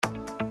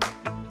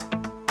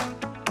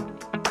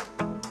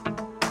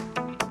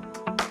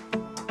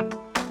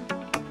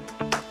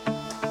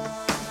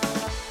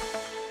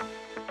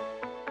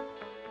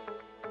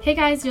Hey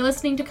guys, you're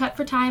listening to Cut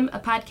for Time, a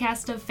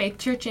podcast of Faith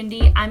Church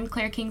Indy. I'm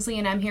Claire Kingsley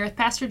and I'm here with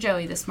Pastor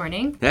Joey this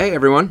morning. Hey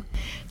everyone.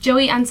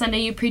 Joey, on Sunday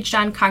you preached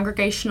on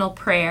congregational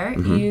prayer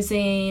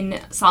using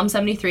Psalm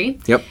 73.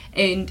 Yep.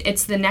 And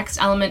it's the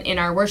next element in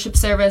our worship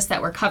service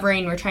that we're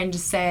covering. We're trying to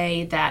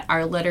say that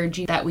our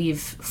liturgy that we've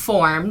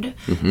formed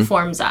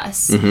forms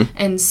us.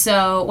 And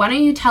so why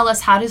don't you tell us,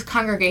 how does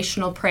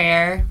congregational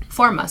prayer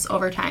form us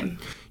over time?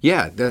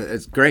 Yeah,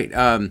 that's great.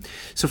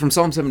 So from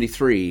Psalm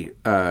 73,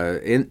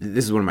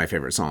 this is one of my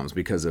favorite psalms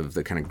because of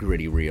the kind of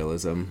gritty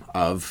realism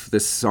of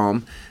this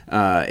psalm.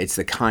 It's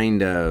the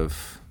kind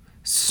of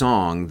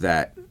song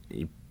that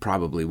you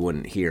probably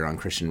wouldn't hear on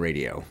Christian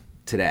radio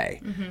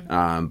today,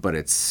 but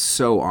it's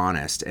so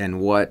honest. And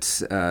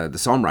what the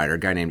psalm writer, a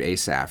guy named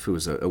Asaph, who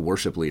was a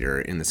worship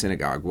leader in the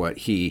synagogue, what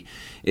he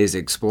is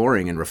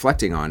exploring and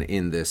reflecting on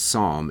in this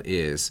psalm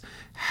is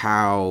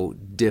how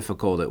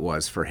difficult it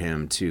was for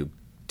him to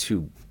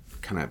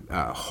kind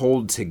of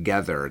hold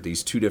together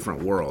these two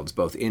different worlds,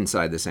 both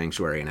inside the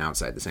sanctuary and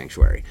outside the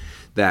sanctuary.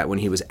 That when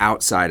he was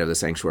outside of the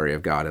sanctuary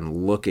of God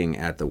and looking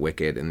at the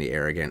wicked and the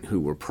arrogant who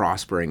were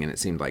prospering, and it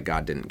seemed like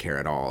God didn't care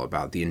at all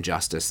about the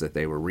injustice that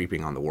they were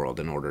reaping on the world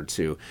in order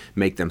to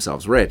make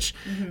themselves rich,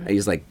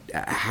 he's like,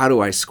 how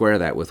do I square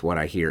that with what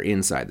I hear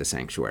inside the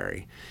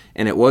sanctuary?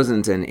 And it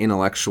wasn't an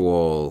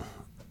intellectual...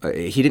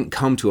 he didn't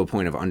come to a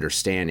point of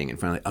understanding and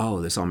finally,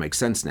 oh, this all makes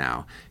sense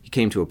now. He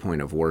came to a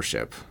point of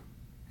worship.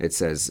 It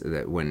says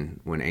that when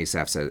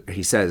Asaph says,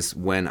 he says,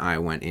 when I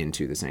went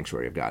into the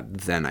sanctuary of God,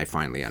 then I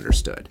finally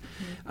understood.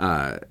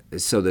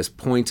 So this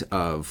point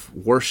of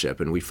worship,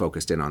 and we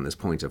focused in on this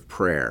point of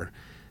prayer,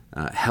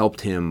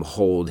 helped him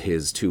hold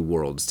his two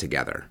worlds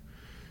together.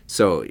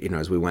 So,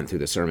 as we went through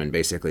the sermon,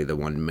 basically the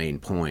one main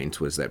point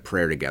was that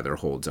prayer together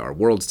holds our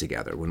worlds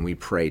together. When we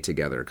pray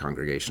together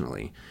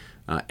congregationally,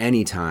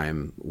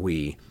 anytime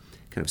we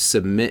kind of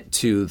submit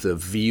to the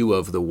view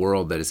of the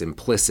world that is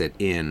implicit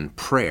in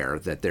prayer,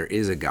 that there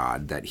is a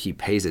God, that he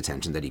pays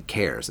attention, that he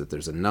cares, that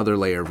there's another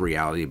layer of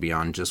reality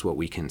beyond just what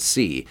we can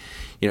see.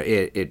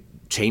 It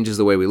changes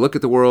the way we look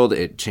at the world.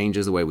 It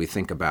changes the way we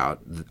think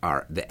about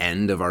the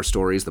end of our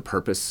stories, the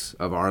purpose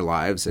of our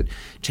lives. It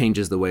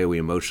changes the way we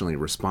emotionally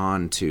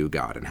respond to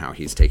God and how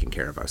he's taking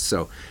care of us.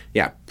 So,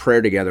 yeah,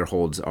 prayer together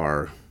holds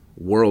our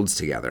worlds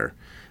together.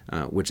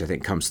 Which I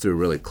think comes through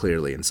really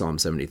clearly in Psalm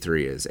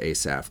 73 as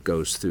Asaph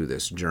goes through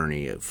this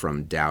journey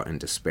from doubt and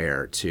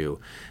despair to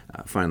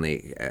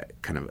finally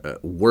kind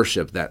of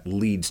worship that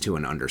leads to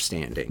an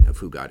understanding of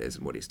who God is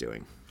and what he's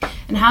doing.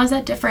 And how is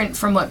that different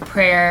from what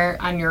prayer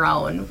on your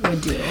own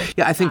would do?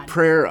 Yeah, I think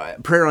prayer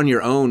on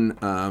your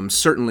own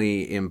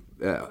certainly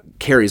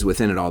carries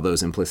within it all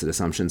those implicit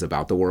assumptions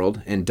about the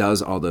world and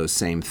does all those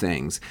same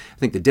things. I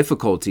think the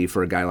difficulty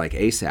for a guy like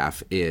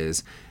Asaph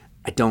is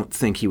I don't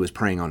think he was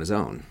praying on his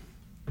own.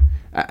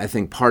 I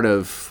think part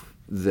of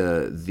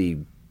the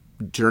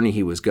journey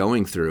he was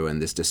going through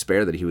and this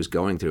despair that he was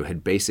going through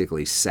had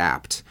basically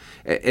sapped,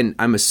 and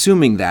I'm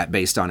assuming that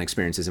based on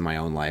experiences in my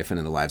own life and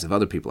in the lives of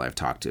other people I've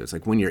talked to. It's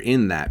like when you're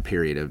in that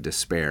period of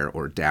despair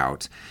or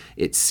doubt,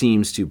 it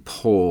seems to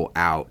pull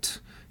out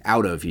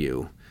of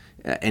you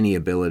any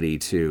ability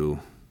to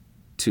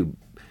kind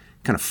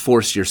of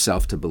force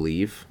yourself to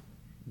believe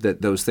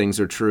that those things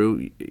are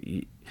true.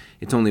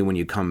 It's only when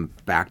you come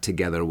back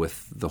together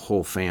with the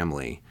whole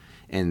family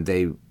and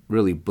they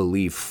really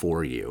believe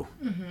for you,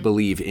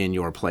 believe in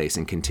your place,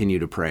 and continue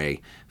to pray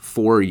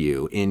for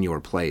you in your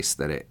place,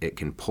 that it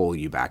can pull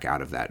you back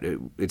out of that.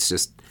 It's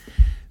just,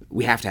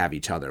 we have to have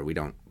each other. We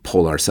don't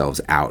pull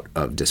ourselves out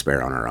of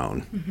despair on our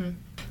own.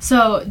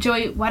 So,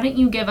 Joey, why don't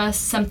you give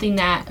us tell us something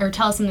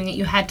that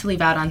you had to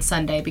leave out on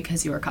Sunday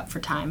because you were cut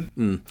for time?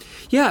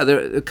 Yeah,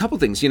 there are a couple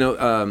things.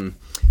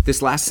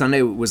 This last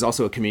Sunday was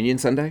also a communion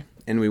Sunday,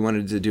 and we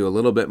wanted to do a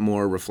little bit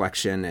more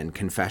reflection and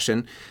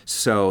confession.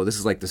 So this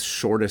is like the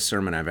shortest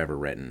sermon I've ever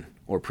written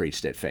or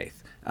preached at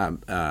Faith.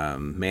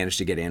 Managed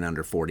to get in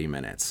under 40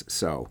 minutes.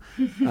 So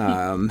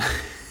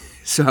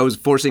so I was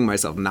forcing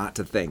myself not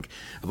to think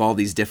of all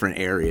these different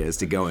areas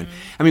to go in.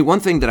 I mean, one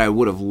thing that I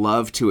would have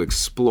loved to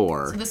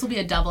explore... So this will be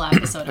a double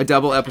episode. A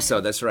double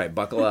episode, that's right.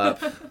 Buckle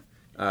up.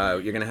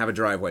 You're going to have a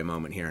driveway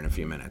moment here in a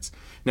few minutes.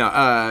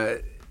 Now,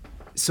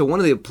 so one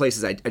of the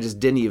places I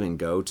just didn't even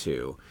go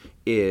to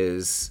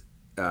is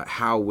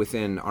how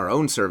within our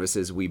own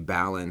services we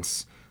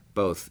balance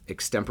both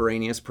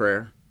extemporaneous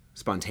prayer,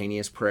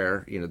 spontaneous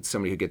prayer,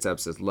 somebody who gets up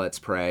says, let's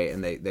pray,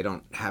 and they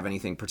don't have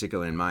anything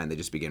particular in mind, they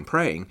just begin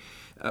praying,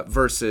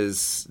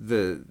 versus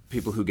the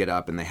people who get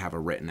up and they have a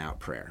written out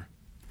prayer.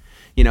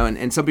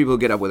 And some people who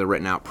get up with a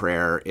written out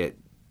prayer,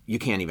 you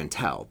can't even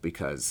tell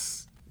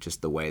because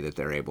just the way that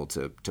they're able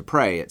to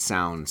pray, it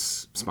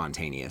sounds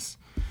spontaneous.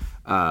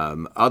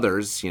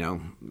 Others,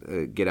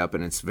 get up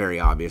and it's very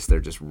obvious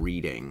they're just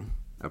reading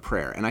a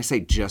prayer. And I say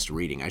just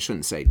reading. I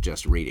shouldn't say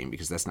just reading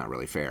because that's not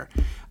really fair.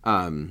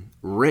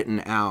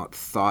 Written out,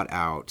 thought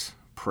out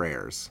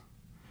prayers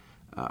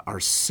are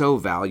so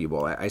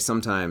valuable. I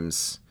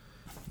sometimes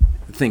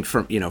think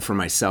for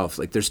myself,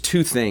 like there's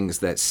two things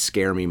that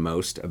scare me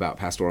most about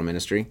pastoral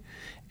ministry,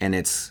 and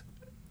it's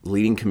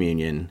leading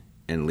communion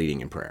and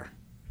leading in prayer.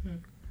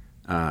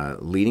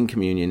 Leading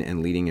communion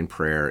and leading in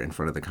prayer in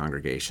front of the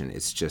congregation,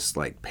 it's just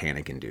like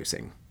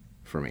panic-inducing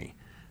for me.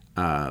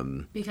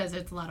 Because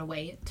there's a lot of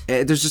weight.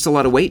 There's just a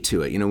lot of weight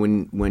to it. You know,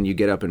 when you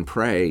get up and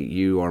pray,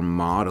 you are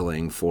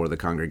modeling for the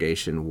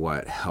congregation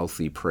what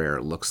healthy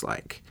prayer looks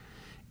like.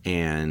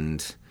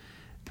 And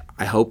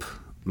I hope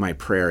my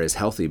prayer is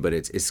healthy, but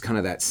it's kind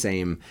of that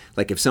same,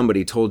 like if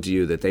somebody told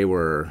you that they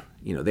were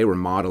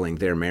modeling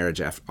their marriage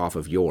off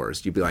of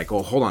yours, you'd be like,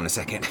 oh, hold on a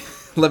second.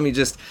 Let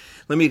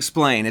me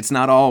explain. It's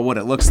not all what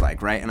it looks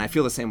like, right? And I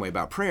feel the same way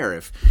about prayer.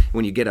 If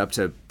when you get up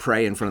to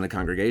pray in front of the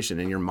congregation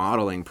and you're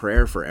modeling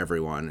prayer for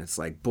everyone, it's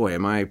like, boy,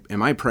 am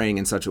I praying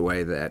in such a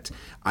way that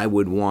I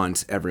would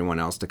want everyone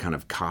else to kind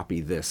of copy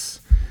this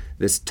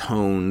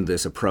tone,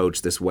 this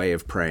approach, this way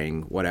of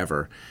praying,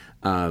 whatever.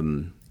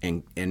 And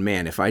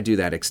man, if I do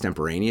that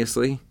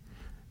extemporaneously,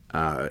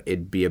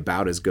 it'd be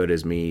about as good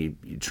as me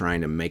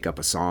trying to make up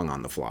a song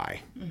on the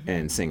fly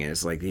and sing it.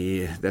 It's like,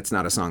 that's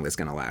not a song that's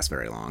going to last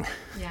very long.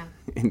 Yeah.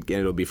 And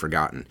it'll be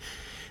forgotten.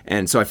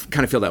 And so I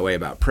kind of feel that way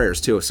about prayers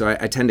too. So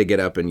I tend to get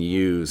up and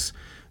use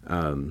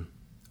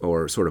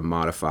or sort of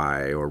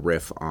modify or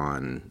riff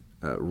on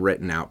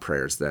written out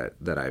prayers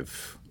that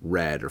I've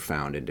read or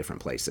found in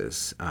different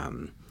places,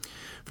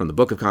 from the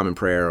Book of Common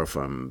Prayer or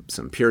from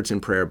some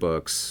Puritan prayer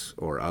books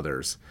or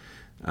others.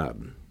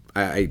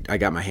 I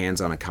got my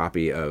hands on a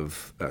copy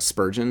of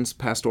Spurgeon's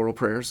pastoral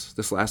prayers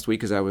this last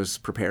week as I was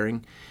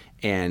preparing,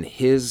 and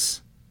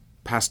his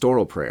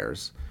pastoral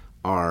prayers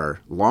are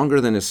longer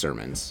than his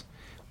sermons,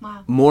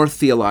 wow, more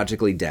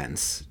theologically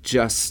dense,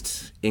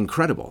 just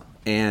incredible.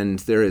 And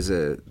there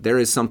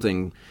is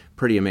something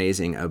pretty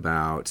amazing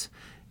about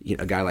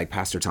a guy like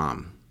Pastor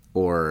Tom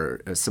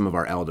or some of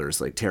our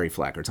elders like Terry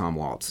Fleck or Tom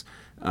Waltz,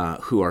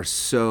 who are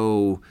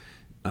so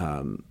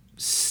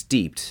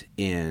steeped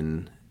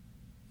in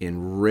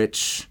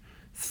rich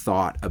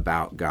thought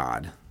about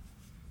God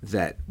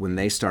that when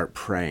they start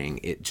praying,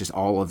 it just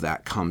all of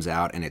that comes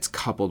out, and it's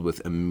coupled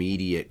with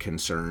immediate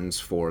concerns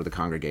for the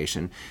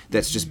congregation.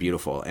 That's just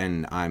beautiful,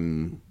 and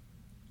I'm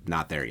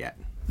not there yet.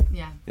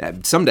 Yeah.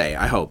 Someday,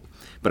 I hope,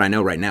 but I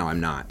know right now I'm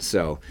not.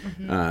 So,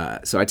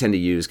 so I tend to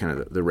use kind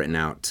of the written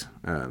out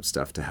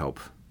stuff to help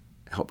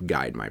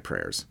guide my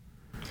prayers.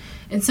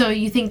 And so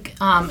you think,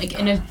 like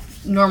in a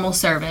normal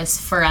service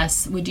for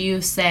us, would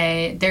you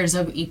say there's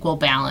an equal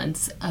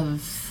balance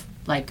of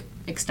like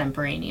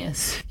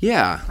extemporaneous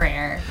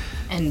prayer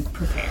and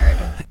prepared?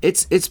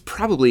 It's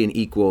probably an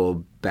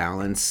equal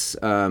balance.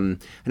 I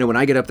know when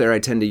I get up there, I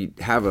tend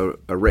to have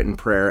a written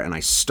prayer, and I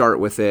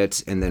start with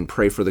it and then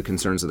pray for the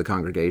concerns of the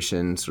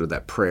congregation, sort of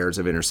that prayers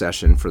of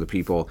intercession for the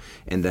people,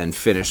 and then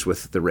finish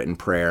with the written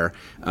prayer.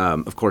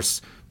 Of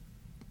course,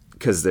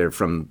 because they're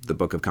from the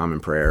Book of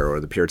Common Prayer or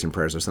the Puritan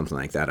prayers or something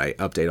like that, I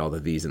update all the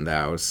these and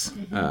thous,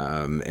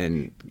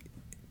 and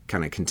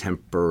kind of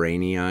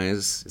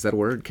contemporaneize. Is that a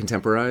word?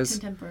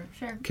 Contemporize?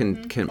 Sure.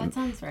 That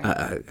sounds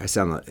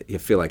right. You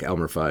feel like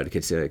Elmer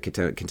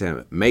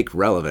Fudd. Make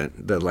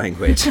relevant the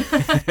language.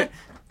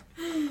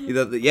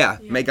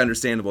 Make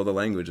understandable the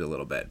language a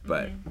little bit.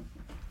 But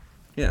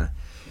yeah.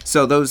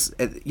 So those,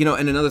 and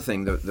another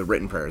thing, the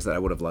written prayers that I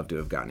would have loved to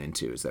have gotten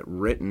into is that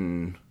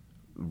written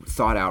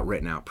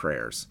out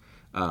prayers.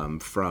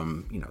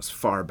 From as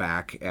far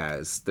back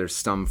as there's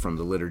some from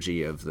the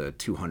liturgy of the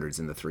 200s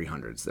and the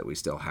 300s that we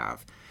still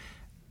have.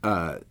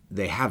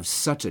 They have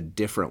such a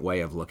different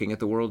way of looking at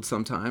the world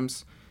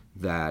sometimes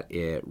that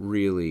it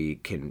really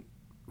can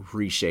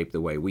reshape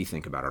the way we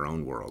think about our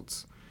own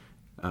worlds.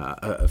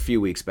 A few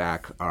weeks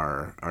back,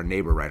 our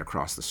neighbor right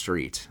across the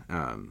street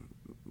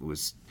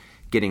was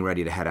getting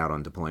ready to head out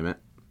on deployment.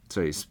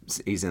 So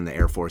he's in the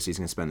Air Force. He's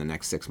going to spend the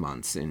next 6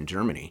 months in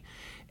Germany.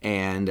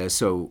 And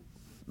so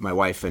my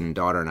wife and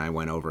daughter and I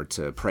went over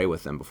to pray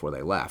with them before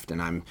they left.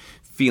 And I'm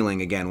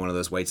feeling, again, one of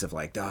those weights of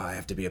like, I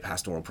have to be a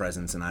pastoral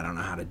presence, and I don't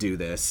know how to do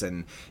this,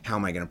 and how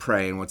am I going to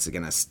pray, and what's it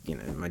going to,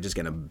 am I just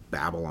going to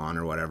babble on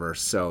or whatever?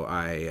 So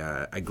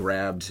I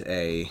grabbed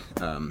a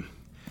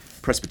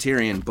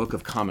Presbyterian Book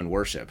of Common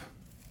Worship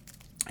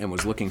and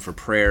was looking for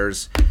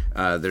prayers.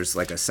 There's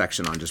like a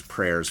section on just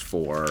prayers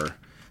for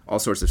all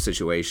sorts of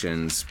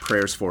situations,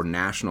 prayers for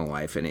national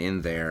life, and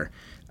in there,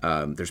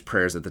 there's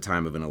prayers at the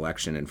time of an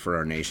election and for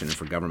our nation and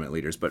for government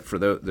leaders, but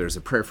there's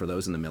a prayer for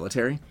those in the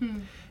military.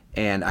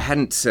 And I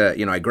hadn't,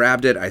 I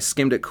grabbed it, I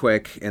skimmed it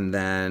quick, and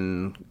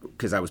then,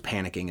 because I was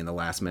panicking in the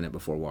last minute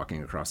before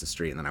walking across the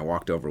street, and then I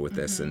walked over with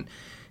this and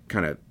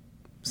kind of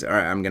said, all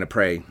right, I'm going to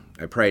pray.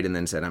 I prayed and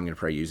then said, I'm going to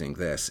pray using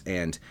this.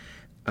 And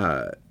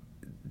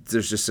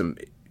there's just some,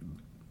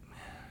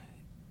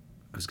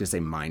 I was going to say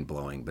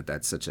mind-blowing, but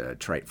that's such a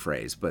trite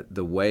phrase, but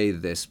the way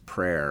this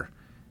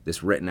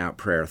written out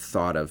prayer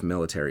thought of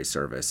military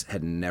service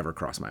had never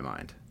crossed my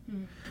mind.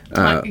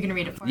 You're going to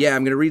read it for us? Yeah,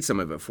 I'm going to read some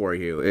of it for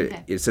you.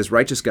 It says,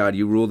 Righteous God,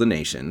 you rule the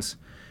nations.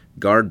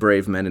 Guard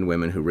brave men and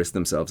women who risk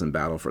themselves in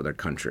battle for their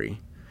country.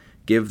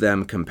 Give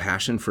them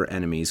compassion for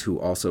enemies who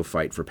also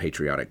fight for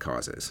patriotic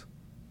causes.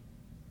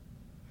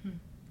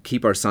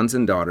 Keep our sons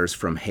and daughters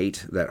from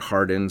hate that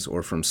hardens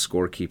or from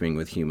scorekeeping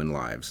with human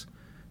lives.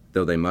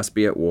 Though they must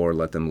be at war,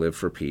 let them live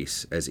for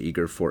peace, as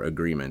eager for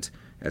agreement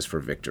as for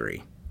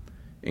victory.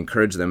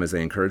 Encourage them as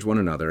they encourage one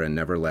another, and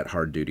never let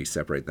hard duty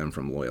separate them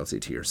from loyalty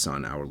to your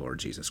Son, our Lord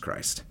Jesus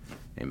Christ.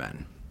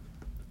 Amen.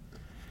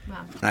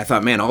 Wow. And I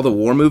thought, man, all the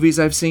war movies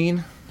I've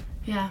seen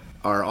Yeah.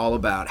 are all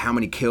about how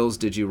many kills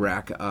did you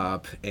rack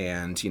up,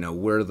 and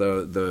we're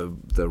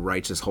the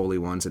righteous holy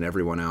ones, and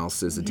everyone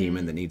else is a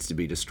demon that needs to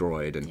be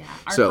destroyed. And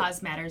Our so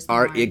cause matters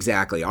more.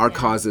 exactly, our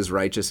cause is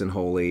righteous and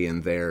holy,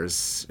 and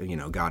there's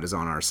God is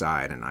on our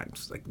side. And I'm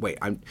just like, wait,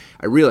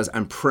 I realize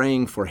I'm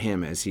praying for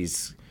him as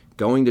he's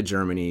going to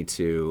Germany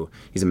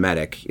he's a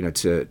medic,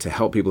 to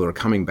help people who are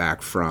coming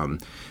back from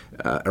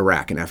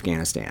Iraq and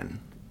Afghanistan,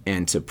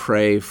 and to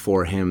pray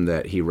for him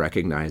that he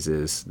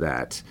recognizes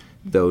that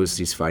those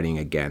he's fighting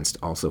against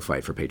also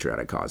fight for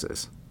patriotic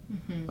causes.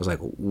 I was like,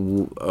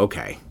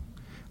 okay,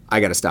 I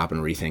got to stop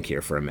and rethink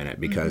here for a minute,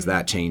 because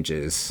that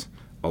changes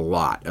a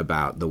lot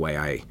about the way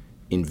I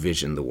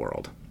envision the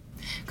world.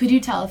 Could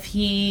you tell if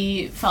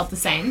he felt the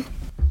same?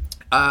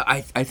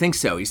 I think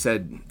so. He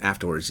said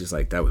afterwards, he's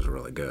like, that was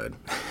really good.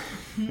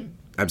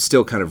 I'm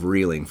still kind of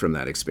reeling from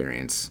that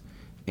experience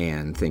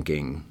and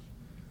thinking,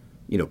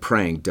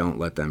 praying, don't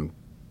let them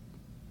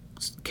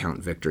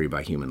count victory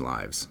by human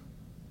lives.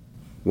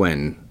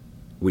 When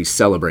we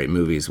celebrate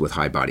movies with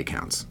high body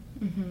counts.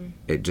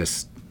 It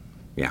just,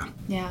 yeah.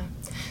 Yeah.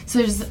 So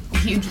there's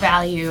huge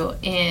value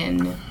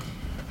in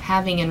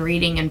having and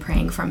reading and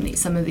praying from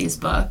some of these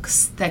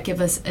books that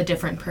give us a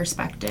different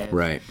perspective.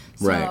 Right.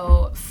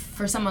 So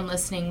for someone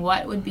listening,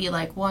 what would be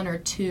like one or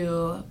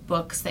two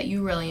books that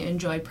you really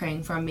enjoy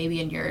praying from,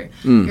 maybe in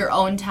your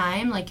own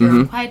time, like your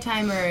own quiet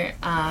time, or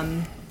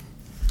time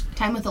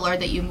with the Lord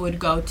that you would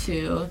go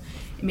to?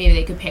 Maybe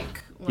they could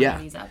pick one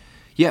of these up.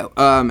 Yeah,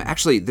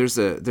 actually, there's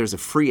a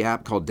free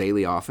app called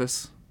Daily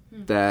Office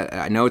that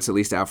I know it's at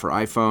least out for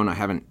iPhone. I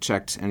haven't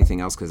checked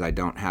anything else because I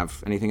don't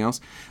have anything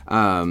else.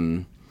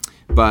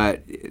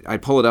 But I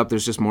pull it up.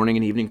 There's just morning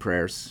and evening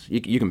prayers.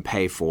 You can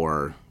pay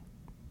for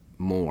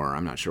more.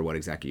 I'm not sure what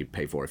exactly you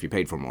pay for if you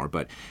paid for more.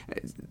 But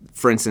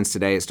for instance,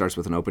 today it starts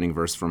with an opening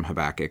verse from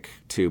Habakkuk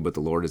 2, but the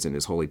Lord is in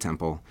his holy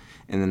temple.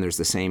 And then there's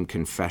the same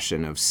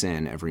confession of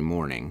sin every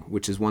morning,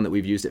 which is one that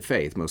we've used at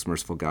Faith. Most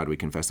merciful God, we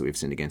confess that we have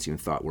sinned against you in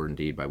thought, word, and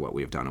deed, by what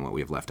we have done and what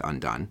we have left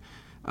undone,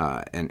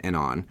 and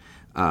on.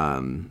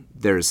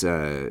 There's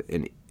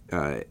the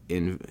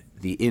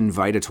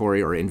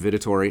invitatory or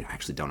invitatory. I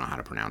actually don't know how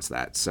to pronounce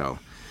that. So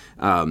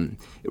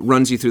it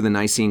runs you through the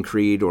Nicene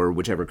Creed, or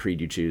whichever creed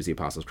you choose, the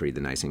Apostles' Creed,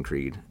 the Nicene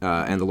Creed,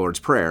 and the Lord's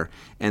Prayer.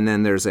 And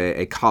then there's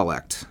a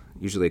collect,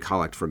 usually a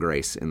collect for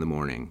grace in the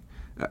morning.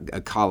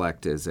 A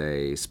collect is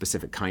a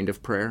specific kind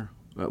of prayer.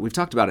 We've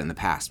talked about it in the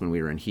past when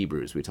we were in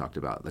Hebrews. We talked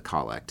about the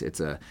collect. It's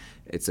a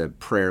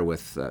prayer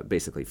with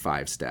basically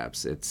 5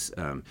 steps. It's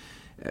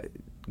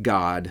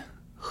God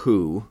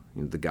who,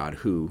 the God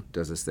who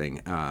does this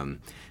thing,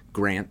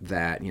 grant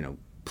that,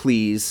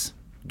 please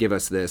give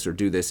us this or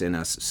do this in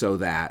us so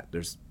that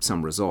there's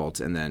some result,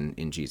 and then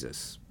in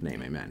Jesus'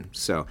 name, amen.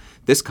 So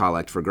this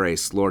collect for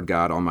grace, Lord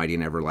God, Almighty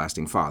and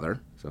everlasting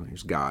Father, so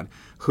here's God,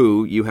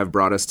 who you have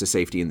brought us to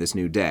safety in this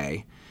new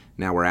day.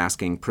 Now we're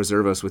asking,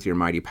 preserve us with your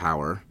mighty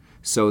power,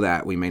 so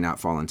that we may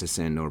not fall into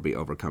sin nor be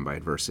overcome by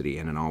adversity,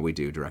 and in all we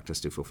do, direct us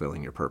to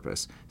fulfilling your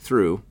purpose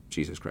through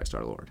Jesus Christ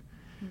our Lord.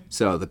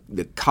 So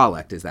the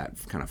collect is that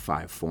kind of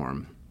 5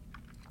 form.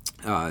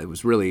 It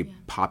was really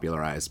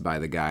popularized by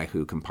the guy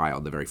who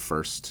compiled the very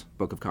first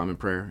Book of Common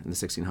Prayer in the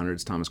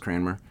 1600s, Thomas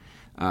Cranmer.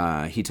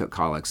 He took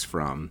collects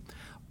from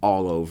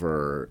all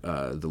over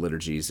the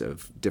liturgies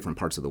of different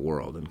parts of the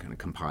world and kind of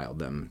compiled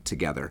them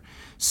together.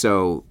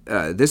 So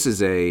this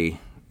is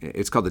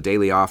it's called the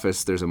Daily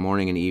Office. There's a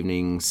morning and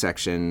evening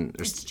section.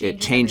 It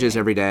changes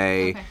every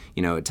day.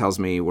 Okay. It tells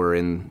me we're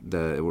in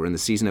the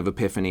season of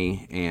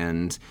Epiphany,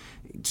 and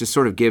it just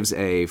sort of gives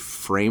a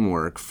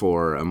framework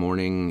for a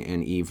morning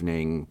and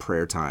evening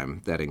prayer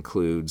time that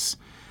includes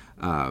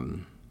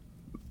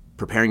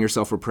preparing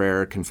yourself for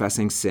prayer,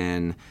 confessing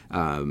sin,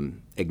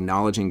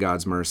 acknowledging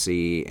God's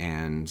mercy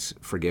and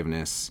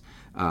forgiveness,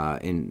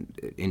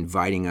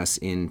 inviting us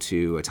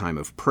into a time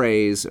of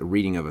praise, a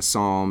reading of a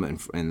psalm,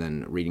 and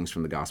then readings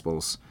from the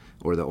Gospels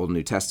or the Old and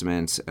New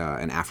Testament,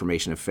 an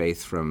affirmation of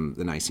faith from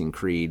the Nicene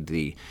Creed,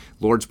 the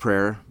Lord's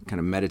Prayer, kind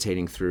of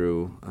meditating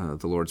through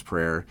the Lord's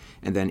Prayer,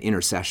 and then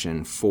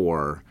intercession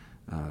for,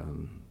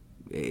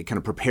 it kind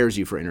of prepares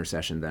you for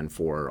intercession then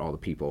for all the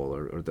people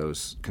or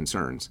those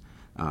concerns.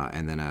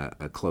 And then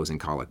a closing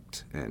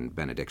collect and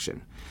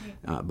benediction.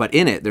 But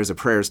in it, there's a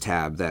prayers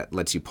tab that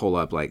lets you pull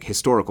up like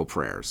historical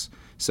prayers.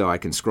 So I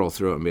can scroll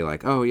through it and be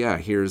like, oh yeah,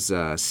 here's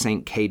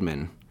Saint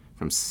Caedmon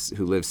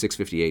who lived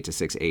 658 to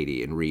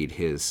 680, and read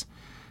his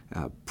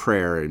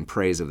prayer in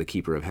praise of the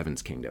keeper of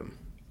heaven's kingdom.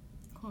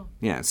 Cool.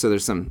 Yeah, so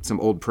there's some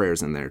old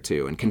prayers in there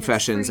too, and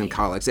confessions and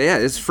collects. Yeah,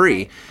 it's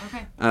free.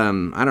 Okay.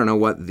 I don't know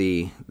what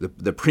the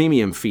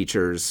premium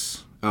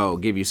features.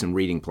 Give you some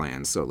reading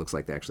plans, so it looks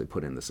like they actually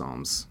put in the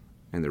Psalms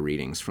and the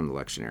readings from the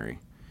lectionary,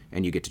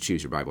 and you get to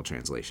choose your Bible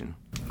translation.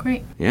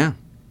 Great. Yeah.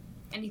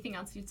 Anything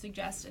else you'd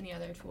suggest? Any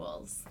other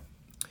tools?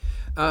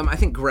 I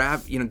think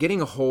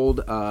getting a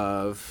hold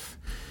of,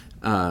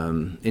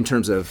 in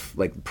terms of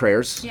like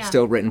prayers,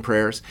 still written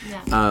prayers.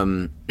 Yeah.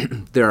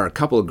 There are a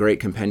couple of great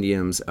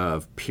compendiums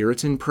of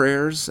Puritan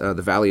prayers. The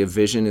Valley of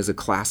Vision is a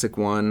classic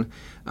one.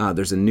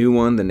 There's a new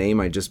one, the name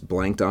I just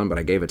blanked on, but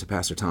I gave it to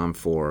Pastor Tom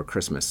for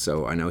Christmas,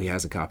 so I know he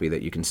has a copy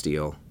that you can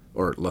steal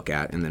or look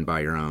at and then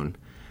buy your own.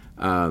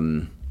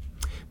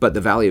 But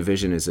the Valley of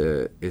Vision is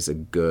a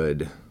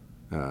good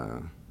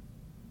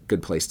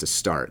place to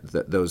start.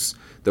 Those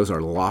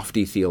are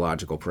lofty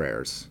theological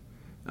prayers,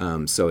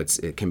 so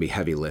it can be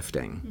heavy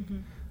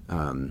lifting.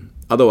 Mm-hmm.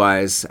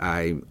 Otherwise,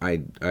 I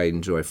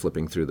enjoy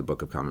flipping through the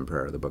Book of Common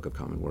Prayer, the Book of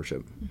Common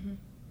Worship. Mm-hmm.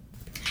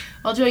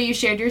 Well, Joey, you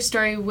shared your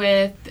story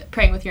with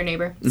praying with your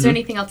neighbor. Is there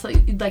anything else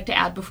that you'd like to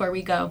add before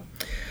we go?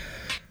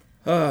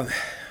 I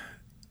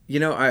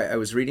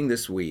was reading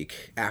this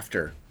week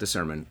after the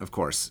sermon, of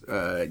course.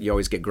 You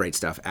always get great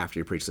stuff after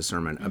you preach the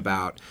sermon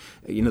about,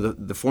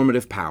 the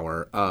formative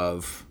power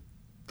of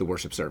the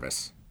worship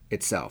service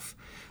itself.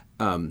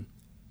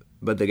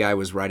 But the guy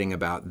was writing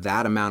about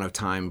that amount of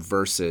time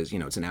versus,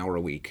 it's an hour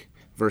a week,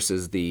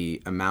 versus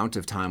the amount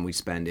of time we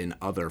spend in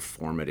other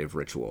formative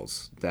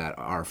rituals that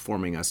are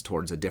forming us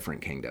towards a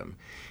different kingdom.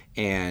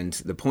 And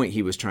the point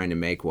he was trying to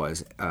make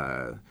was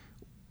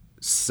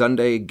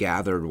Sunday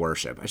gathered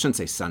worship. I shouldn't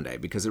say Sunday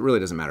because it really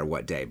doesn't matter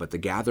what day, but the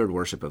gathered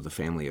worship of the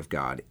family of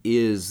God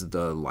is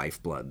the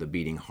lifeblood, the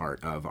beating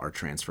heart of our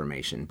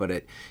transformation. But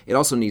it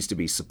also needs to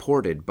be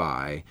supported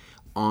by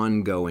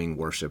ongoing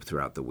worship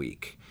throughout the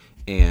week.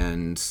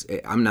 And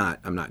I'm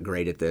not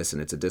great at this,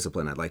 and it's a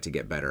discipline I'd like to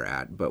get better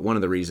at. But one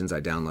of the reasons I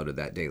downloaded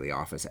that Daily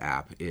Office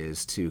app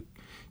is to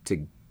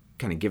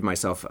kind of give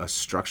myself a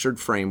structured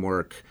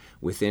framework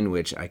within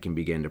which I can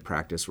begin to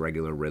practice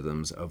regular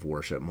rhythms of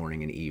worship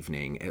morning and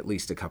evening, at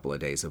least a couple of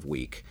days a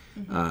week,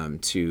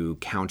 to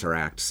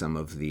counteract some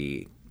of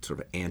the sort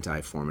of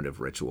anti-formative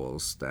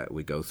rituals that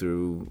we go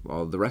through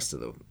all the rest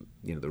of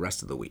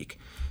the week.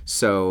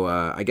 So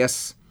I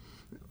guess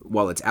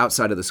while it's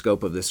outside of the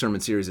scope of the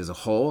sermon series as a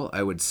whole,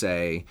 I would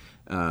say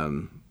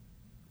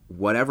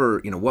what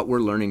we're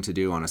learning to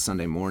do on a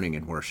Sunday morning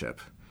in worship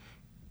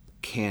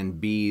can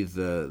be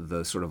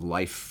the sort of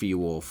life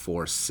fuel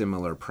for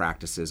similar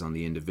practices on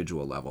the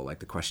individual level, like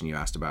the question you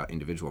asked about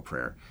individual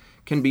prayer,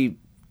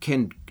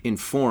 can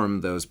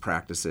inform those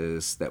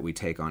practices that we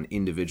take on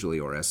individually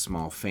or as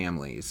small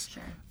families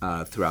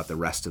throughout the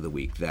rest of the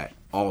week that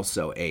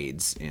also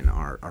aids in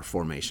our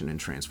formation and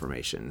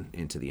transformation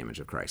into the image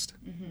of Christ.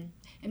 Mm-hmm.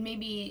 And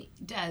maybe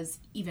does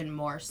even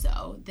more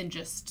so than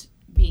just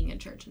being in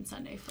church on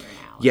Sunday for an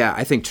hour. Yeah,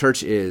 I think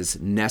church is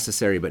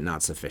necessary but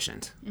not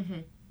sufficient,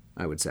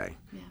 I would say.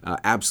 Yeah.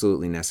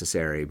 Absolutely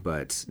necessary,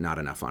 but not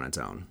enough on its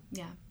own.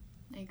 Yeah,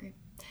 I agree.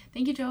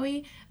 Thank you,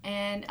 Joey.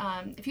 And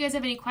if you guys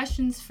have any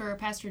questions for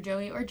Pastor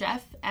Joey or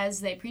Jeff as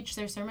they preach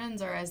their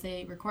sermons or as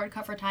they record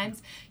Cut for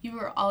Times, you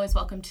are always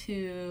welcome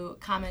to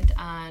comment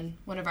on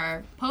one of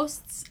our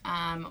posts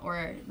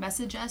or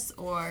message us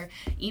or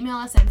email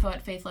us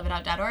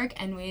info@faithliveitout.org,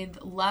 and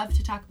we'd love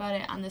to talk about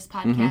it on this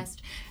podcast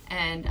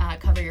and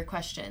cover your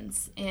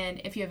questions.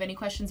 And if you have any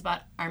questions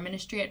about our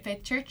ministry at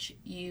Faith Church,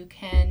 you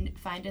can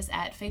find us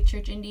at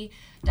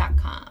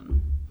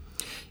faithchurchindy.com.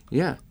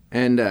 Yeah.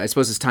 And I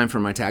suppose it's time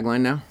for my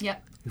tagline now?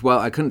 Yep. Well,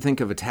 I couldn't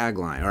think of a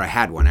tagline, or I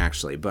had one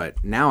actually,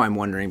 but now I'm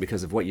wondering,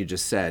 because of what you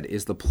just said,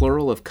 is the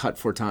plural of cut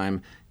for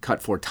time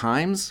cut for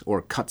times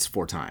or cuts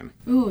for time?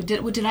 Ooh,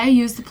 did I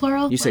use the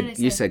plural? You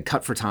said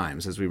cut for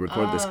times as we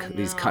record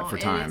these cut for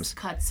times. Is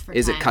cuts for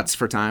is time. It cuts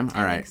for time?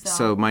 All right.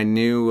 So my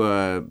new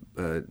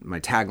my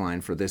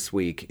tagline for this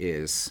week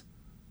is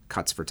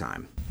cuts for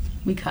time.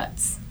 We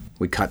cuts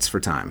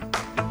for time.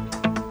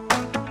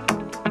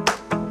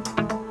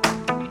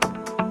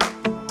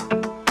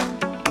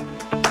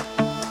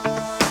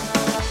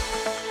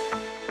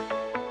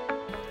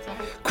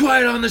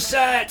 Quiet on the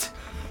set!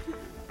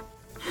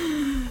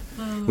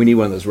 We need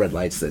one of those red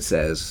lights that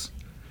says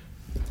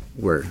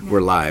we're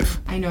live.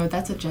 I know,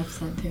 that's what Jeff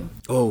said too.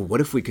 Oh,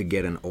 what if we could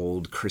get an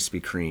old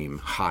Krispy Kreme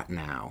Hot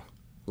Now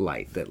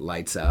light that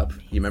lights up?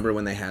 You remember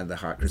when they had the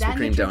hot Krispy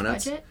Kreme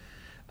donuts? Budget?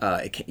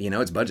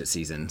 It's budget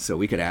season, so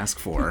we could ask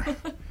for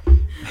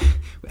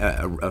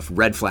a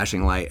red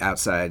flashing light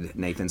outside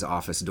Nathan's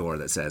office door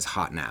that says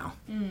Hot Now.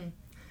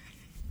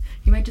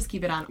 He might just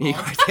keep it on all.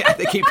 I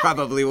think he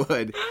probably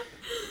would.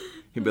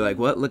 He'd be like,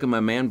 what? Look at my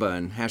man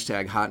bun. #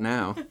 hot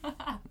now.